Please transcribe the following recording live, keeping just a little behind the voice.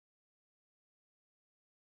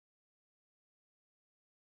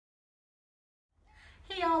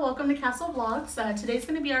Hey y'all, welcome to Castle Vlogs. Today's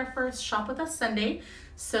going to be our first Shop With Us Sunday.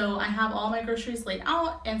 So I have all my groceries laid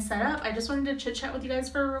out and set up. I just wanted to chit chat with you guys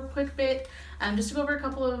for a quick bit, just to go over a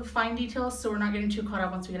couple of fine details so we're not getting too caught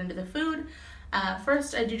up once we get into the food.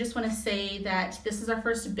 First, I do just want to say that this is our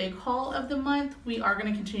first big haul of the month. We are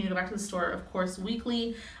going to continue to go back to the store, of course,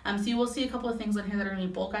 weekly. So you will see a couple of things on here that are going to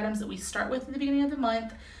be bulk items that we start with at the beginning of the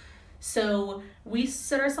month. So we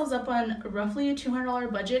set ourselves up on roughly a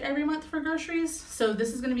 $200 budget every month for groceries. So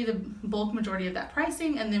this is going to be the bulk majority of that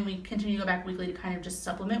pricing, and then we continue to go back weekly to kind of just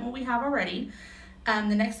supplement what we have already.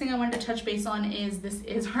 The next thing I wanted to touch base on is this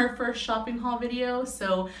is our first shopping haul video,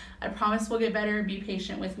 so I promise we'll get better. Be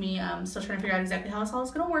patient with me. I'm still trying to figure out exactly how this all is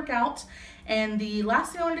going to work out. And the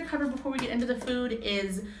last thing I wanted to cover before we get into the food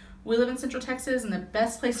is we live in Central Texas, and the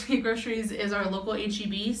best place to get groceries is our local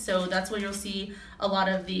H-E-B. So that's where you'll see a lot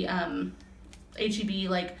of the H-E-B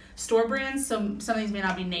like store brands. So some of these may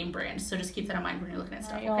not be name brands, so just keep that in mind when you're looking at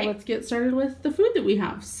stuff. All right, y'all, let's get started with the food that we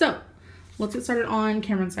have. So let's get started on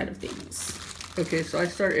Cameron's side of things. Okay, so I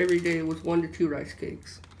start every day with 1 to 2 rice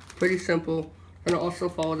cakes. Pretty simple. And I also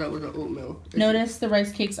follow that with an oatmeal. Notice the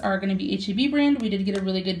rice cakes are going to be H-E-B brand. We did get a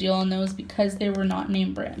really good deal on those because they were not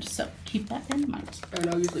name brand. So keep that in mind. And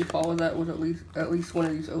I'll usually follow that with at least one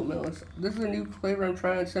of these oatmeals. This is a new flavor I'm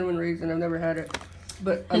trying, cinnamon raisin. I've never had it.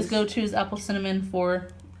 But his go-to is apple cinnamon for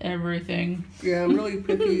everything. Yeah, I'm really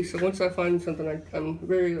picky. So once I find something, I'm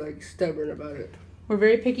very stubborn about it. We're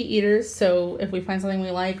very picky eaters, so if we find something we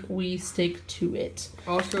like, we stick to it.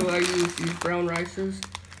 Also, I use these brown rices.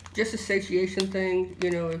 Just a satiation thing,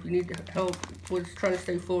 you know, if you need help with trying to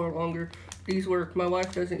stay full longer, these work. My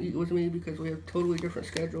wife doesn't eat with me because we have totally different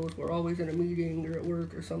schedules. We're always in a meeting or at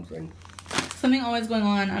work or something. Something always going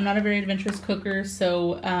on. I'm not a very adventurous cooker,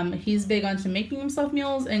 so he's big onto making himself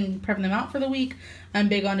meals and prepping them out for the week. I'm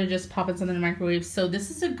big onto just popping something in the microwave, so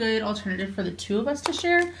this is a good alternative for the two of us to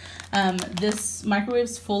share. This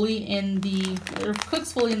microwave's fully in the, or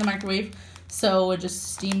cooks fully in the microwave, so it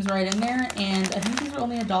just steams right in there, and I think these are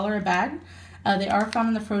only $1 a bag. They are found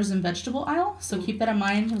in the frozen vegetable aisle, so keep that in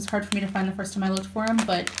mind. It was hard for me to find the first time I looked for them,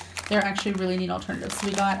 but they're actually really neat alternatives. So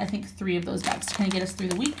we got, I think, 3 of those bags to kind of get us through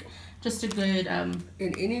the week. Just a good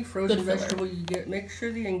in any frozen vegetable you get, make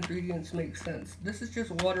sure the ingredients make sense. This is just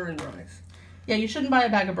water and rice. Yeah, you shouldn't buy a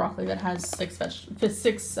bag of broccoli that has 6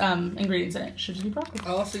 ingredients in it. It should just be broccoli. I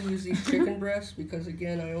also use these chicken breasts because,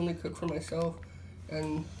 again, I only cook for myself.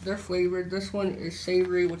 And they're flavored. This one is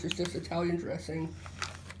savory, which is just Italian dressing.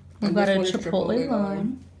 We've got a chipotle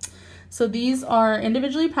lime. So these are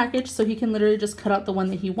individually packaged, so he can literally just cut out the one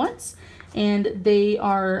that he wants. And they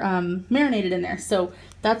are marinated in there. So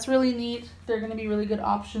that's really neat. They're going to be really good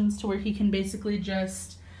options to where he can basically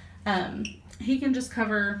just, he can just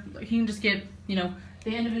get, you know,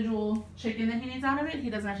 the individual chicken that he needs out of it. He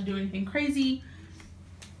doesn't have to do anything crazy.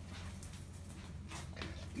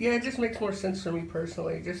 Yeah, it just makes more sense for me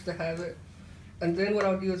personally, just to have it. And then what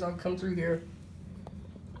I'll do is I'll come through here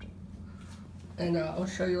and I'll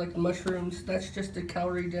show you like the mushrooms. That's just a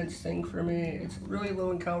calorie dense thing for me. It's really low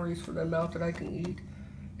in calories for the amount that I can eat.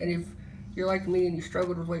 And if you're like me and you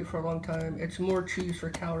struggled with weight for a long time, it's more cheese for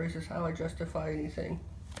calories is how I justify anything.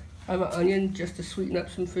 I have an onion just to sweeten up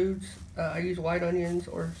some foods. I use white onions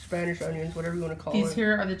or Spanish onions, whatever you want to call it. These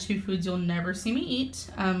here are the 2 foods you'll never see me eat.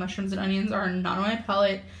 Mushrooms and onions are not on my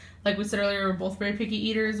palate. Like we said earlier, we're both very picky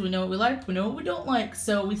eaters. We know what we like, we know what we don't like,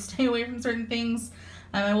 so we stay away from certain things.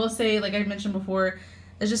 I will say, like I mentioned before,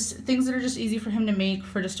 it's just things that are just easy for him to make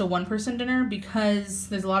for just a 1-person dinner, because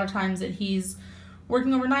there's a lot of times that he's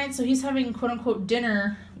working overnight, so he's having quote-unquote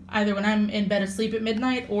dinner either when I'm in bed asleep at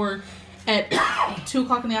midnight or at 2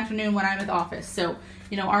 o'clock in the afternoon when I'm at the office. So,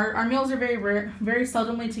 you know, our meals are very rare, very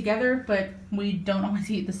seldomly together, but we don't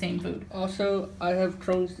always eat the same food. Also, I have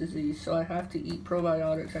Crohn's disease, so I have to eat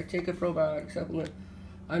probiotics. I take a probiotic supplement.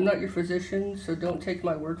 I'm not your physician, so don't take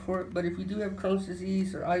my word for it, but if you do have Crohn's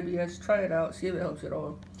disease or IBS, try it out, see if it helps at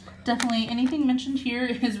all. Definitely. Anything mentioned here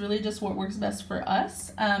is really just what works best for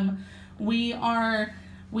us. We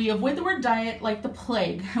avoid the word diet like the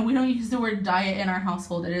plague. We don't use the word diet in our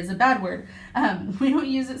household. It is a bad word. We don't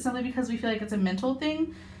use it simply because we feel like it's a mental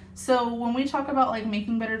thing. So when we talk about like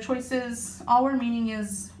making better choices, all we're meaning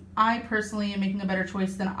is I personally am making a better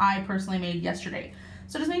choice than I personally made yesterday.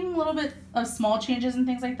 So just making a little bit of small changes and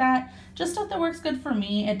things like that, just stuff that works good for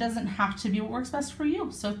me. It doesn't have to be what works best for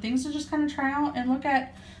you. So things to just kind of try out and look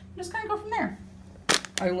at, just kind of go from there.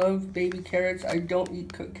 I love baby carrots. I don't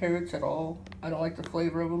eat cooked carrots at all. I don't like the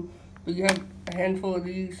flavor of them. But you have a handful of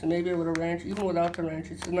these, and maybe with a ranch. Even without the ranch,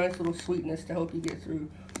 it's a nice little sweetness to help you get through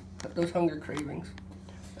those hunger cravings.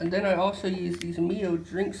 And then I also use these Mio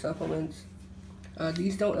drink supplements.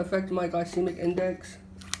 These don't affect my glycemic index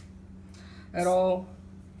at all,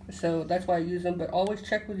 so that's why I use them. But always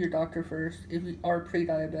check with your doctor first if you are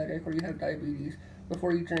pre-diabetic or you have diabetes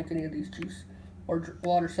before you drink any of these juice or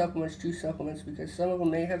water supplements, juice supplements, because some of them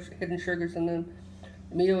may have hidden sugars in them.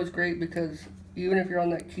 Mio is great because even if you're on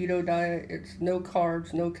that keto diet, it's no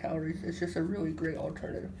carbs, no calories. It's just a really great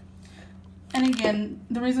alternative. And again,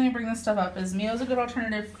 the reason we bring this stuff up is Mio is a good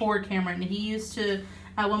alternative for Cameron. He used to,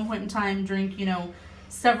 at one point in time, drink, you know,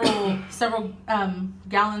 several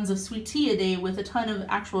gallons of sweet tea a day with a ton of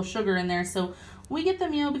actual sugar in there. So we get the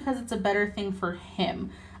Mio because it's a better thing for him.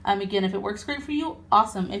 Again, if it works great for you,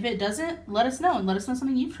 awesome. If it doesn't, let us know, and let us know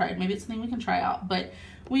something you've tried. Maybe it's something we can try out. But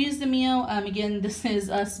we use the Mio. Again, this is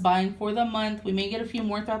us buying for the month. We may get a few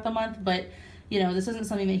more throughout the month, but you know, this isn't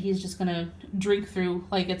something that he's just gonna drink through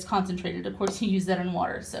like it's concentrated. Of course, he used that in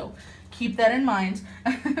water, so keep that in mind.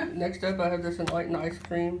 Next up, I have this Enlightened ice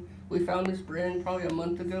cream. We found this brand probably a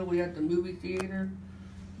month ago. We had the movie theater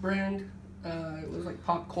brand. It was like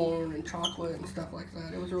popcorn and chocolate and stuff like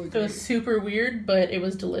that. It was really great. It was super weird, but it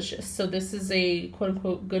was delicious. So this is a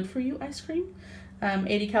quote-unquote good-for-you ice cream.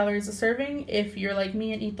 80 calories a serving. If you're like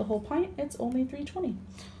me and eat the whole pint, it's only $3.20.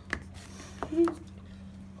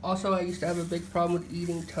 Also, I used to have a big problem with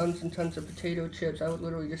eating tons and tons of potato chips. I would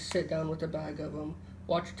literally just sit down with a bag of them,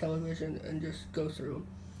 watch television, and just go through them.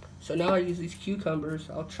 So now I use these cucumbers.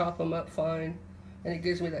 I'll chop them up fine, and it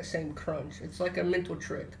gives me that same crunch. It's like a mental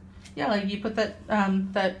trick. Yeah, like you put that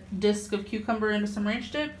that disc of cucumber into some ranch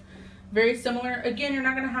dip. Very similar. Again, you're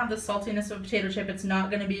not going to have the saltiness of a potato chip. It's not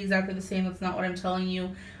going to be exactly the same. That's not what I'm telling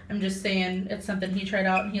you. I'm just saying it's something he tried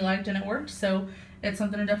out and he liked and it worked. So it's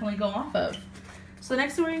something to definitely go off of. So the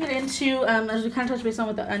next thing we're going to get into, as we kind of touch base on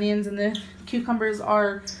with the onions and the cucumbers,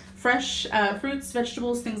 are fresh fruits,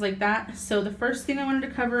 vegetables, things like that. So the first thing I wanted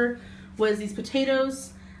to cover was these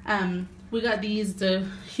potatoes. We got these, the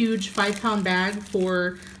huge 5-pound bag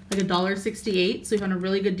for like $1.68. So we found a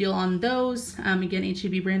really good deal on those. Again,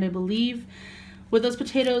 H-E-B brand, I believe. With those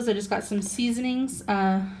potatoes, I just got some seasonings,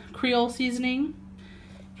 Creole seasoning.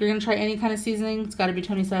 If you're going to try any kind of seasoning, it's got to be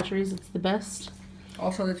Tony Chachere's. It's the best.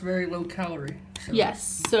 Also, it's very low calorie. So.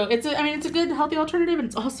 Yes, so it's a good healthy alternative, and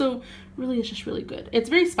it's also it's just really good. It's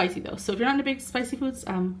very spicy though, so if you're not into big spicy foods,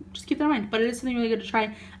 just keep that in mind. But it is something really good to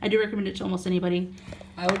try. I do recommend it to almost anybody.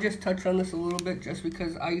 I would just touch on this a little bit, just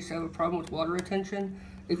because I used to have a problem with water retention.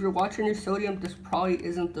 If you're watching your sodium, this probably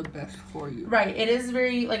isn't the best for you. Right, it is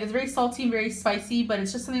it's very salty, very spicy, but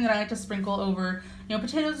it's just something that I like to sprinkle over. You know,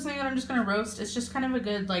 potatoes is something that I'm just gonna roast. It's just kind of a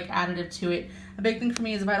good like additive to it. A big thing for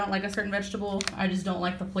me is if I don't like a certain vegetable, I just don't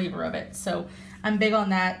like the flavor of it. So I'm big on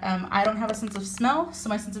that. I don't have a sense of smell, so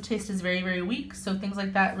my sense of taste is very, very weak. So things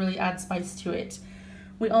like that really add spice to it.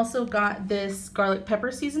 We also got this garlic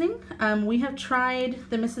pepper seasoning. We have tried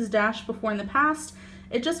the Mrs. Dash before in the past.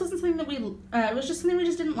 It just wasn't something that it was just something we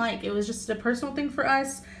just didn't like. It was just a personal thing for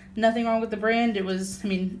us. Nothing wrong with the brand. It was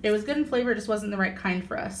good in flavor. It just wasn't the right kind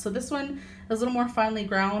for us. So this one is a little more finely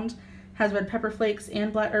ground. Has red pepper flakes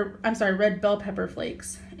and red bell pepper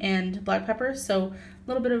flakes and black pepper. So a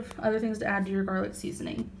little bit of other things to add to your garlic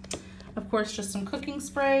seasoning. Of course, just some cooking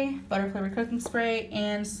spray, butter flavored cooking spray,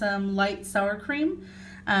 and some light sour cream.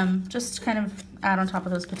 Just kind of add on top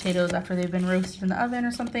of those potatoes after they've been roasted in the oven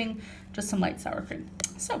or something. Just some light sour cream.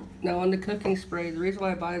 So now on the cooking spray, the reason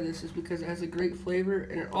why I buy this is because it has a great flavor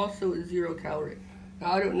and it also is 0 calorie.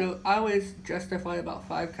 Now I don't know, I always justify about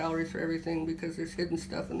 5 calories for everything because there's hidden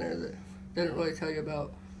stuff in there that they don't really tell you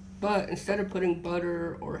about. But instead of putting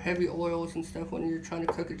butter or heavy oils and stuff when you're trying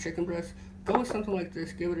to cook a chicken breast, go with something like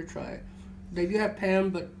this. Give it a try. They do have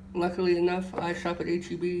Pam, but luckily enough, I shop at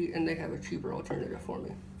H-E-B and they have a cheaper alternative for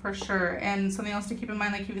me. For sure. And something else to keep in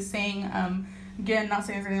mind, like he was saying, again, not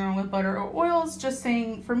saying there's anything wrong with butter or oils, just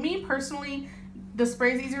saying for me personally, the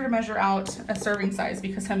spray is easier to measure out a serving size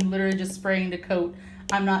because I'm literally just spraying to coat.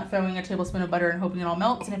 I'm not throwing a tablespoon of butter and hoping it all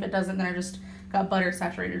melts, and if it doesn't, then I just got butter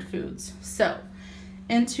saturated foods. So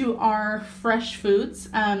into our fresh foods.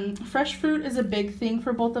 Fresh fruit is a big thing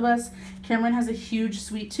for both of us. Cameron has a huge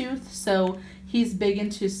sweet tooth, so he's big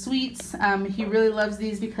into sweets. He really loves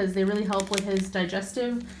these because they really help with his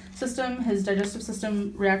digestive system. His digestive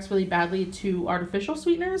system reacts really badly to artificial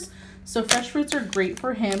sweeteners, so fresh fruits are great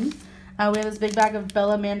for him. We have this big bag of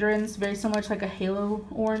Bella mandarins, very similar to like a halo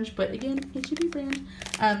orange, but again, H-E-B brand.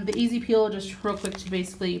 The easy peel, just real quick to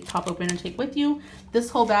basically pop open and take with you.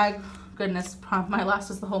 This whole bag, goodness, might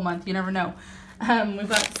last us the whole month, you never know. We've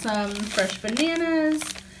got some fresh bananas.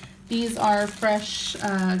 These are fresh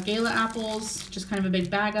Gala apples, just kind of a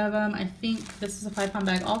big bag of them. I think this is a 5-pound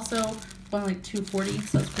bag also, only like $2.40,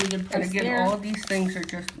 so it's pretty good price. And again, there. all of these things are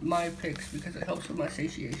just my picks because it helps with my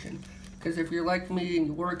satiation. Because if you're like me and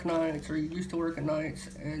you work nights, or you used to work at nights,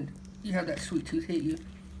 and you have that sweet tooth hit you,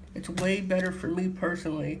 it's way better for me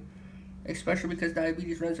personally, especially because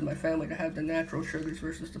diabetes runs in my family, to have the natural sugars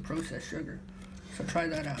versus the processed sugar. So try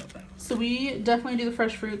that out. So we definitely do the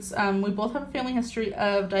fresh fruits. We both have a family history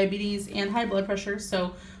of diabetes and high blood pressure,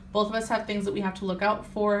 so both of us have things that we have to look out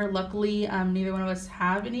for. Luckily, neither one of us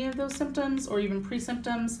have any of those symptoms or even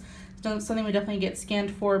pre-symptoms. It's something we definitely get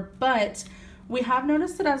scanned for, but we have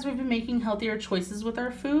noticed that as we've been making healthier choices with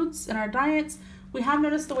our foods and our diets, we have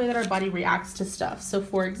noticed the way that our body reacts to stuff. So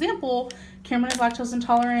for example, Cameron is lactose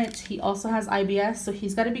intolerant. He also has IBS, so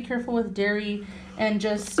he's got to be careful with dairy and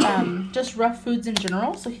just rough foods in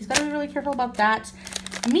general. So he's got to be really careful about that.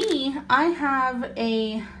 Me,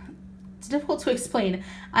 it's difficult to explain.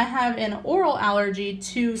 I have an oral allergy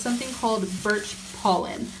to something called birch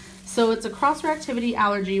pollen. So it's a cross-reactivity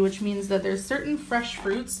allergy, which means that there's certain fresh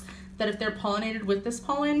fruits that if they're pollinated with this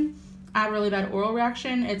pollen, I have a really bad oral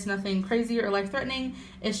reaction. It's nothing crazy or life-threatening.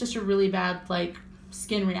 It's just a really bad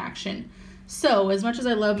skin reaction. So as much as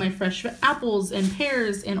I love my fresh apples and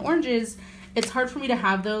pears and oranges, it's hard for me to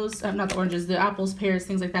have those, not the oranges, the apples, pears,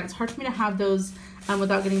 things like that. It's hard for me to have those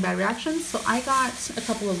without getting bad reactions. So I got a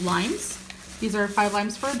couple of limes. These are 5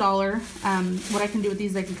 limes for $1. What I can do with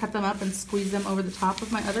these, I can cut them up and squeeze them over the top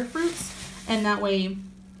of my other fruits. And that way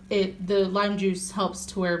the lime juice helps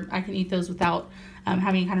to where I can eat those without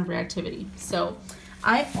having any kind of reactivity. So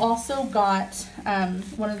I also got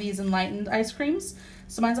one of these Enlightened ice creams.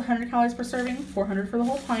 So mine's 100 calories per serving, 400 for the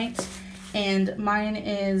whole pint. And mine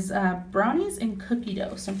is brownies and cookie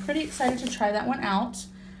dough. So I'm pretty excited to try that one out.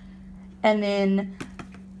 And then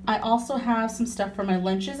I also have some stuff for my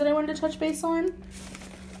lunches that I wanted to touch base on.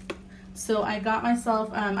 So I got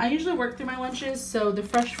myself, I usually work through my lunches, so the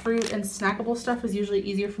fresh fruit and snackable stuff is usually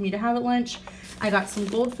easier for me to have at lunch. I got some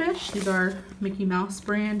goldfish. These are Mickey Mouse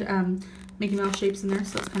brand, Mickey Mouse shapes in there,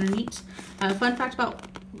 so it's kind of neat. Fun fact about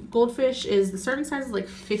goldfish is the serving size is like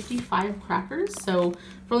 55 crackers, so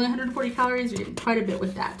for only 140 calories, you're getting quite a bit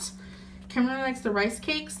with that. Cameron really likes the rice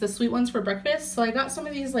cakes, the sweet ones for breakfast, so I got some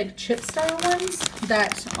of these chip style ones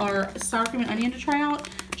that are sour cream and onion to try out,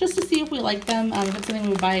 just to see if we like them, if it's something we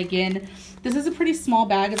would buy again. This is a pretty small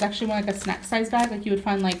bag. It's actually more like a snack size bag, like you would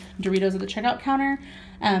find Doritos at the checkout counter,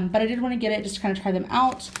 but I did want to get it just to kind of try them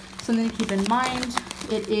out. Something to keep in mind,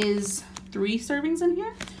 it is 3 servings in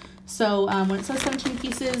here. So when it says 17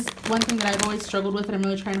 pieces, one thing that I've always struggled with and I'm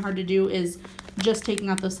really trying hard to do is just taking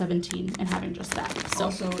out those 17 and having just that. So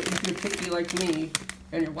also, if you're picky like me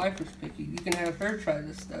and your wife is picky, you can have her try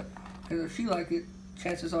this stuff, because if she likes it,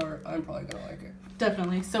 chances are I'm probably gonna like it.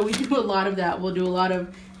 Definitely. So we do a lot of that. We'll do a lot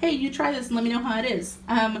of, hey, you try this and let me know how it is.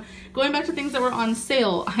 Going back to things that were on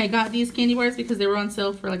sale, I got these candy bars because they were on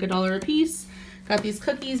sale for $1 a piece. Got these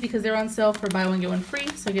cookies because they were on sale for buy one get one free.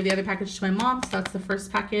 So I gave the other package to my mom. So that's the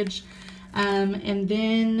first package. And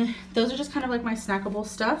then those are just kind of my snackable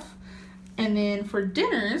stuff. And then for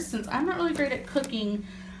dinners, since I'm not really great at cooking,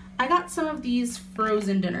 I got some of these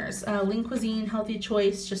frozen dinners. Lean Cuisine, healthy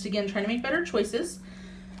choice, just again, trying to make better choices.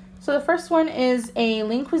 So the first one is a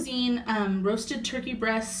Lean Cuisine roasted turkey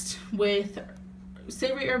breast with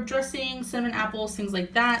savory herb dressing, cinnamon apples, things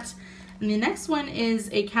like that. And the next one is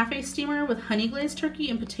a cafe steamer with honey glazed turkey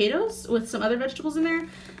and potatoes with some other vegetables in there.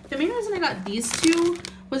 The main reason I got these two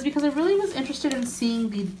was because I really was interested in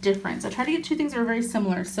seeing the difference. I tried to get 2 things that were very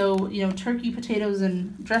similar. So, turkey, potatoes,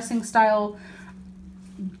 and dressing style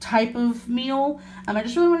type of meal. I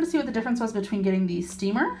just really wanted to see what the difference was between getting the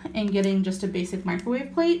steamer and getting just a basic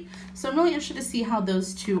microwave plate. So I'm really interested to see how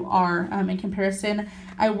those two are in comparison.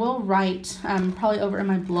 I will write probably over in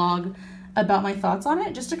my blog about my thoughts on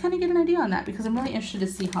it, just to kind of get an idea on that, because I'm really interested to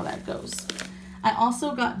see how that goes. I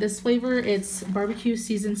also got this flavor. It's barbecue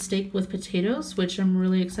seasoned steak with potatoes, which I'm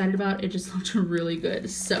really excited about. It just looked really good.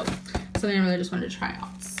 So something I really just wanted to try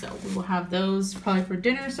out. So we will have those probably for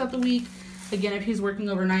dinners throughout the week. Again, if he's working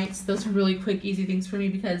overnights, those are really quick, easy things for me,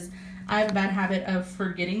 because I have a bad habit of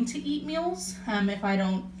forgetting to eat meals if I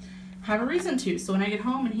don't have a reason to. So when I get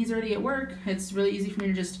home and he's already at work, it's really easy for me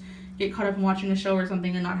to just get caught up in watching a show or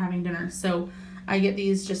something and not having dinner. So I get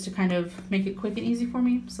these just to kind of make it quick and easy for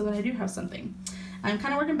me so that I do have something. I'm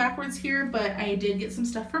kind of working backwards here, but I did get some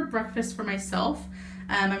stuff for breakfast for myself.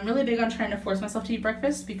 I'm really big on trying to force myself to eat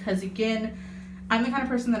breakfast because, again, I'm the kind of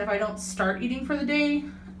person that if I don't start eating for the day,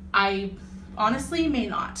 I honestly may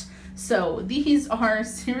not. So these are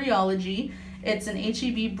Cereology. It's an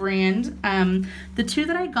H-E-B brand. The 2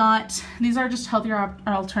 that I got, these are just healthier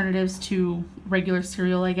alternatives to regular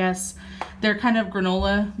cereal, I guess. They're kind of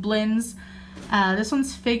granola blends. This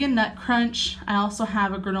one's Fig and Nut Crunch. I also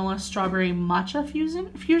have a granola strawberry matcha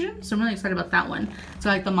fusion. So I'm really excited about that one. So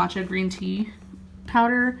I like the matcha green tea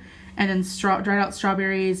powder, and then dried out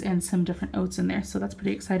strawberries and some different oats in there. So that's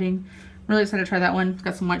pretty exciting. Really excited to try that one. It's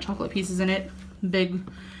got some white chocolate pieces in it. Big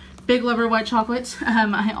lover of white chocolate.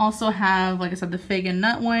 I also have, like I said, the Fig and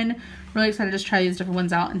Nut one. Really excited to just try these different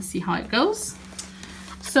ones out and see how it goes.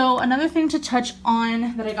 So another thing to touch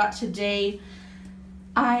on that I got today,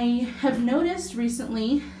 I have noticed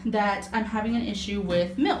recently that I'm having an issue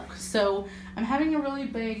with milk. So I'm having a really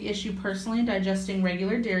big issue personally digesting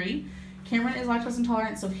regular dairy. Cameron is lactose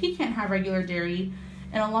intolerant, so he can't have regular dairy.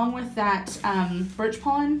 And along with that birch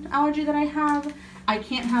pollen allergy that I have, I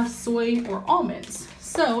can't have soy or almonds.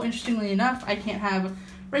 So interestingly enough, I can't have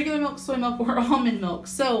regular milk, soy milk, or almond milk.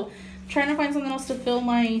 So I'm trying to find something else to fill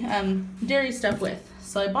my dairy stuff with.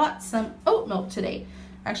 So I bought some oat milk today.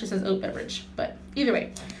 Actually says oat beverage, but either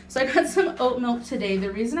way. So I got some oat milk today.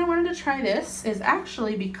 The reason I wanted to try this is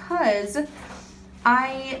actually because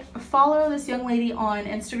I follow this young lady on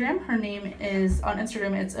Instagram. Her name is, on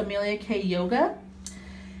Instagram, it's Amelia K Yoga.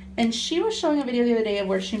 And she was showing a video the other day of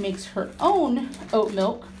where she makes her own oat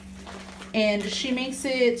milk. And she makes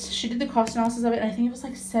it, she did the cost analysis of it, and I think it was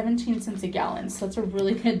like 17 cents a gallon. So that's a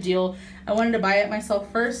really good deal. I wanted to buy it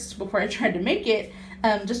myself first before I tried to make it.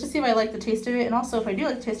 Just to see if I like the taste of it, and also if I do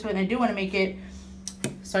like the taste of it and I do want to make it,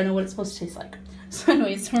 so I know what it's supposed to taste like. So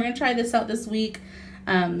anyways, we're going to try this out this week.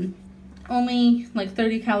 Only like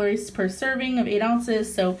 30 calories per serving of 8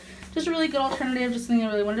 ounces, so just a really good alternative, just something I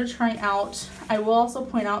really wanted to try out. I will also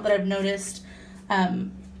point out that I've noticed,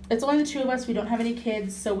 it's only the two of us, we don't have any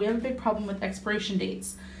kids, so we have a big problem with expiration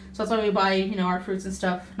dates. So that's why we buy, you know, our fruits and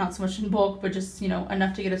stuff, not so much in bulk, but just, you know,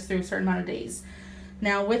 enough to get us through a certain amount of days.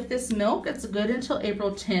 Now with this milk, it's good until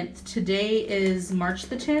April 10th. Today is March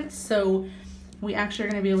the 10th, so we actually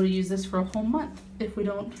are going to be able to use this for a whole month if we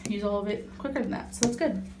don't use all of it quicker than that, so that's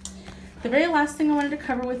good. The very last thing I wanted to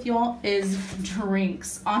cover with y'all is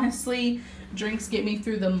drinks. Honestly, drinks get me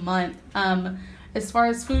through the month. As far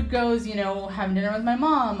as food goes, you know, having dinner with my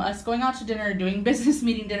mom, us going out to dinner, doing business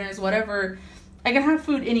meeting dinners, whatever, I can have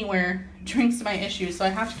food anywhere. Drinks are my issue, so I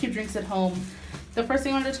have to keep drinks at home. The first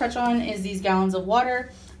thing I wanted to touch on is these gallons of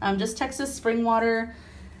water. Just Texas spring water.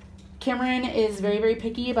 Cameron is very, very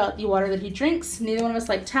picky about the water that he drinks. Neither one of us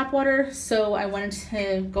like tap water, so I wanted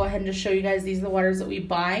to go ahead and just show you guys these are the waters that we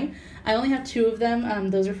buy. I only have 2 of them.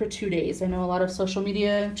 Those are for 2 days. I know a lot of social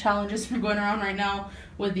media challenges are going around right now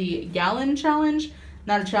with the gallon challenge.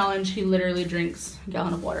 Not a challenge. He literally drinks a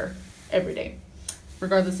gallon of water every day,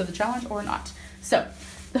 regardless of the challenge or not. So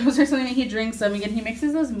those are something that he drinks. Again, he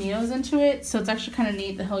mixes those Mios into it, so it's actually kind of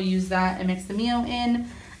neat that he'll use that and mix the Mio in.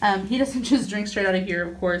 He doesn't just drink straight out of here,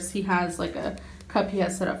 of course. He has like a cup he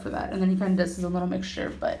has set up for that, and then he kind of does his own little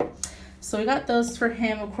mixture. But so we got those for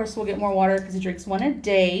him. Of course, we'll get more water because he drinks 1 a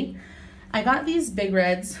day. I got these Big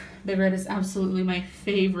Reds. Big Red is absolutely my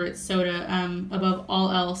favorite soda above all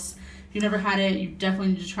else. If you've never had it, you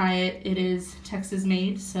definitely need to try it. It is Texas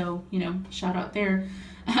made, so, you know, shout out there.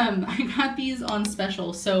 I got these on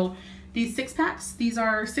special. So these 6-packs, these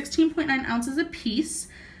are 16.9 ounces a piece.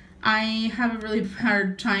 I have a really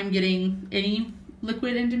hard time getting any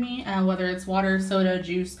liquid into me, whether it's water, soda,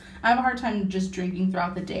 juice. I have a hard time just drinking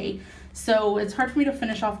throughout the day. So it's hard for me to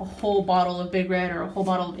finish off a whole bottle of Big Red or a whole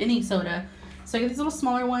bottle of any soda. So I get these little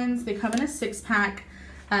smaller ones. They come in a 6-pack.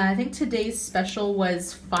 I think today's special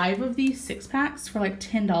was 5 of these 6-packs for like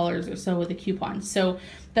 $10 or so with a coupon. So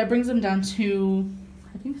that brings them down to,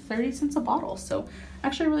 I think, 30 cents a bottle. So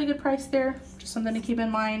actually a really good price there. Just something to keep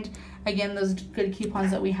in mind. Again, those good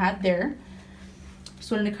coupons that we had there.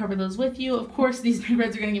 Just wanted to cover those with you. Of course, these Big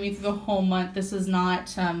Reds are going to get me through the whole month. This is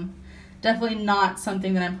not, definitely not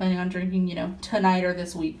something that I'm planning on drinking, you know, tonight or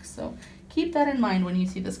this week. So keep that in mind when you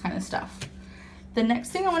see this kind of stuff. The next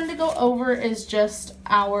thing I wanted to go over is just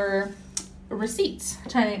our receipts.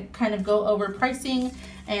 To kind of go over pricing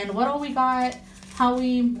and what all we got, how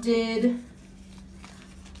we did,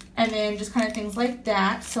 and then just kind of things like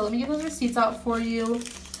that. So let me get those receipts out for you.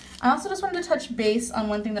 I also just wanted to touch base on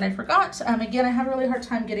one thing that I forgot. Again, I have a really hard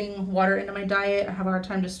time getting water into my diet. I have a hard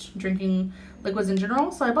time just drinking liquids in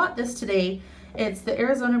general. So I bought this today. It's the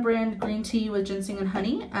Arizona brand green tea with ginseng and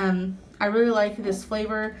honey. I really like this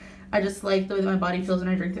flavor. I just like the way that my body feels when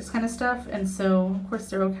I drink this kind of stuff. And so, of course,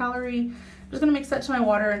 0 calorie. I'm just going to mix that to my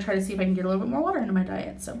water and try to see if I can get a little bit more water into my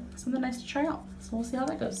diet. So something nice to try out. So we'll see how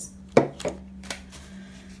that goes.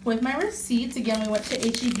 With my receipts, again, we went to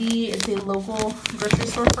H-E-B. It's a local grocery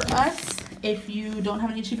store for us. If you don't have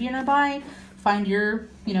an H-E-B nearby, find your,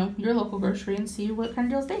 you know, your local grocery and see what kind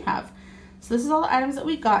of deals they have. So this is all the items that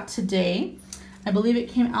we got today. I believe it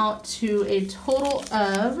came out to a total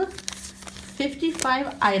of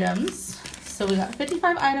 55 items. So we got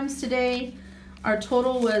 55 items today. Our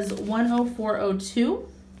total was $104.02,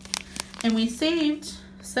 and we saved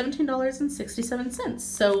 $17.67.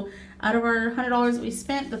 So out of our $100 that we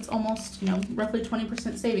spent, that's almost, roughly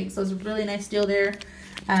 20% savings. So it's a really nice deal there.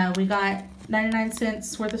 We got 99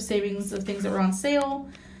 cents worth of savings of things that were on sale,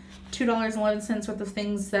 $2.11 worth of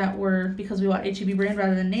things that were because we bought H-E-B brand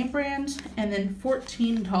rather than name brand, and then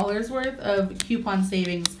 $14 worth of coupon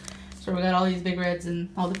savings. So we got all these big reds and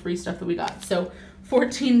all the free stuff that we got. So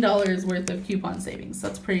 $14 worth of coupon savings. So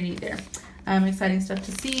that's pretty neat there. Exciting stuff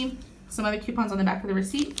to see. Some other coupons on the back of the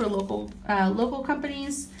receipt for local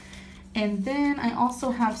companies. And then I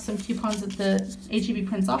also have some coupons that the H-E-B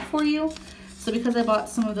prints off for you. So because I bought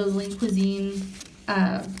some of those Lean Cuisine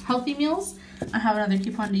healthy meals, I have another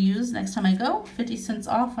coupon to use next time I go. 50 cents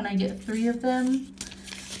off when I get 3 of them.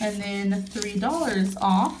 And then $3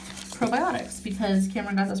 off probiotics because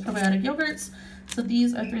Cameron got those probiotic yogurts. So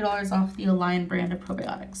these are $3 off the Align brand of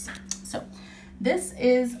probiotics. So this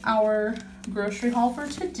is our grocery haul for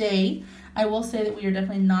today. I will say that we are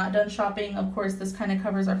definitely not done shopping. Of course, this kind of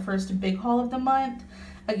covers our first big haul of the month.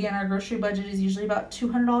 Again, our grocery budget is usually about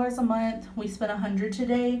 $200 a month. We spent $100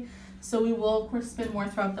 today, so we will, of course, spend more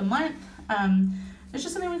throughout the month. It's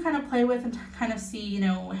just something we kind of play with and kind of see,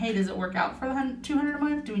 hey, does it work out for the $200 a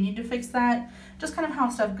month? Do we need to fix that? Just kind of how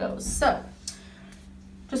stuff goes. So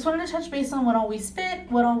just wanted to touch base on what all we spent,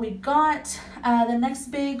 what all we got. The next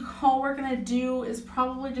big haul we're going to do is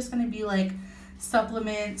probably just going to be like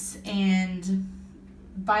supplements and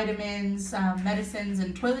vitamins, medicines,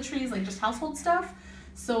 and toiletries, like just household stuff.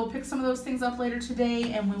 So we'll pick some of those things up later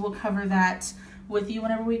today, and we will cover that with you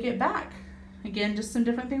whenever we get back. Again, just some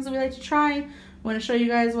different things that we like to try. I want to show you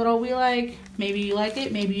guys what all we like. Maybe you like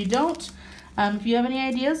it, maybe you don't. If you have any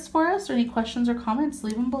ideas for us or any questions or comments,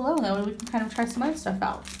 leave them below. That way we can kind of try some other stuff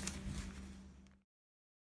out.